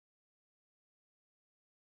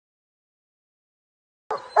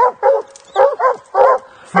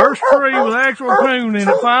First tree with actual coon in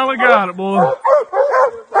it. Finally got it, boy.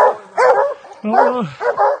 Don't know if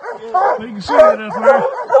you can see it up there.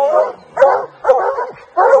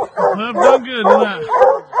 I've done good tonight.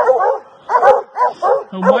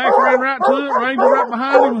 Old Max ran right to it, Ranger right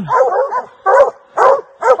behind him.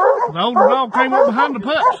 The older dog came up behind the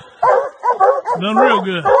pups. Done real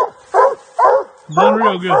good. Done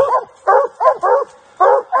real good.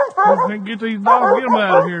 We can't get these dogs, get them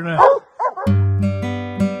out of here now.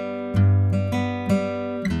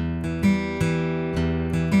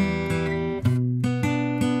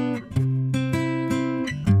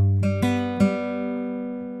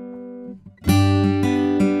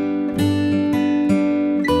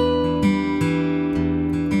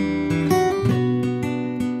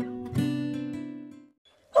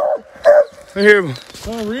 Here,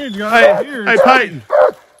 Hey, Peyton.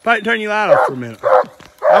 Peyton, turn your light off for a minute.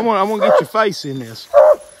 I want to get your face in this.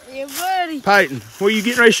 Yeah, buddy. Peyton, were you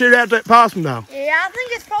getting ready to shoot out that possum dog? Yeah, I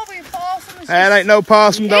think it's probably a possum. That ain't no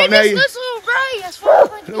possum, don't know you. It looks a little gray. That's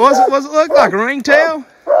what I think. Was it look like a ringtail?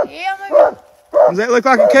 Yeah, maybe. Does that look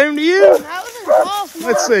like a coon to you? That was a possum.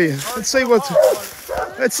 Let's see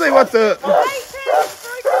what the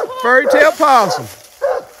furry tail possum.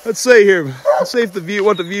 Let's see here. Let's see if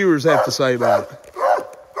what the viewers have to say about it.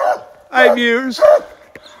 Hey viewers,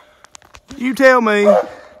 you tell me,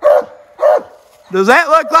 does that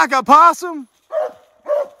look like a possum?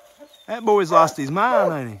 That boy's lost his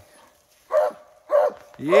mind, ain't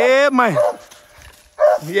he? Yeah, man.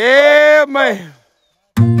 Yeah, man.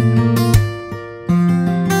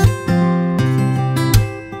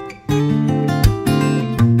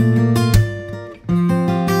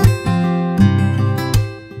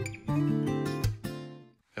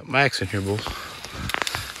 Got Max in here, boys.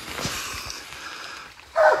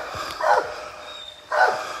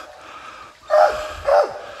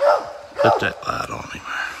 Put that light on him.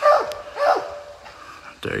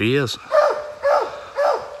 There he is.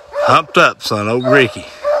 Humped up, son, old Ricky.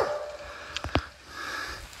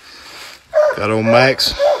 Got old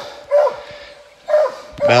Max.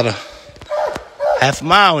 About a half a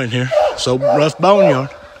mile in here. So rough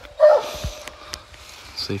boneyard.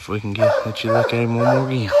 See if we can let you look at him one more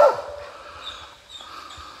again.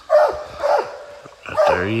 Right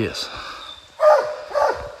there he is.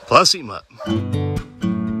 Plus him up.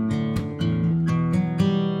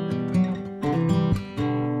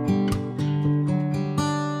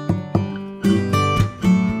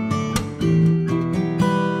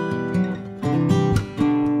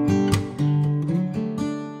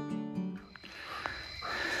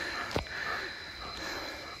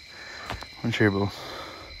 One chair, boy.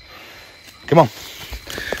 Come on.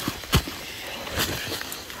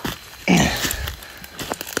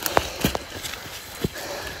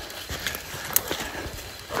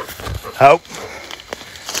 Hope.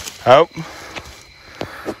 Hope.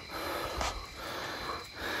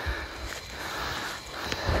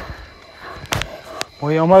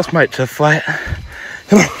 We almost made it to the flat.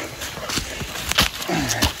 Come on.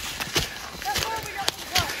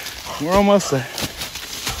 We're almost there.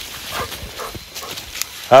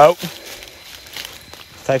 Hope.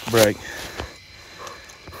 Take a break.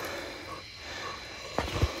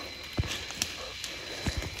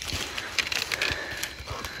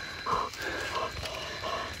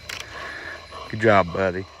 Good job,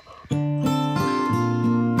 buddy.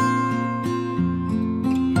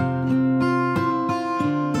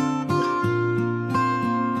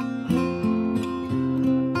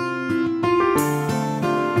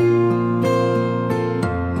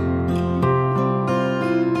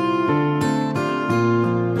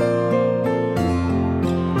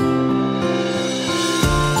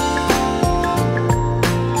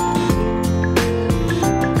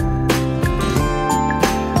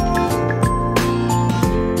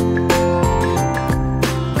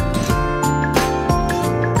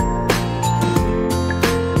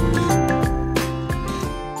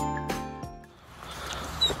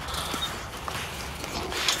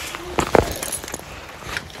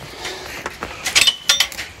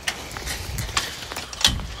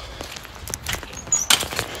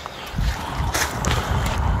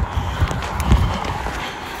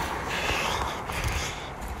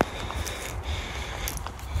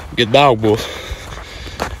 Good dog, boy.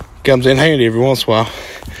 Comes in handy every once in a while.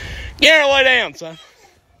 Get her lay down, son.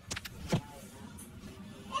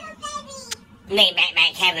 Me,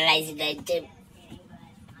 Mac, have a lazy day too.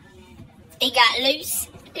 He got loose.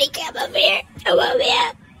 He came over here. Come over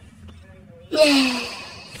here.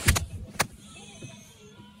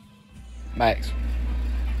 Max.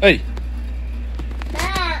 Hey.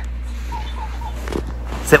 Max.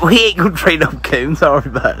 So we ain't gonna trade no coons,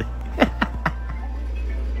 sorry, buddy.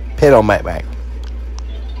 Pet on Mac Mac.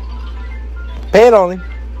 Pet on him.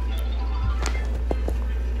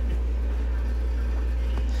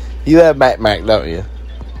 You love Mac Mac, don't you?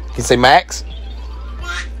 Can you say Max?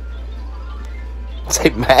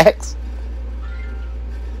 Say Max?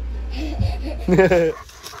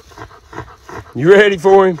 You ready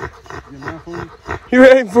for him? You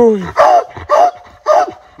ready for him?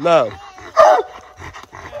 No.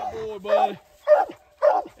 Attaboy, buddy.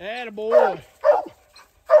 Attaboy.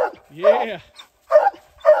 Yeah.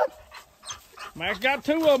 Max got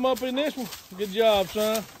 2 of them up in this one. Good job,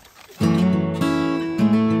 son.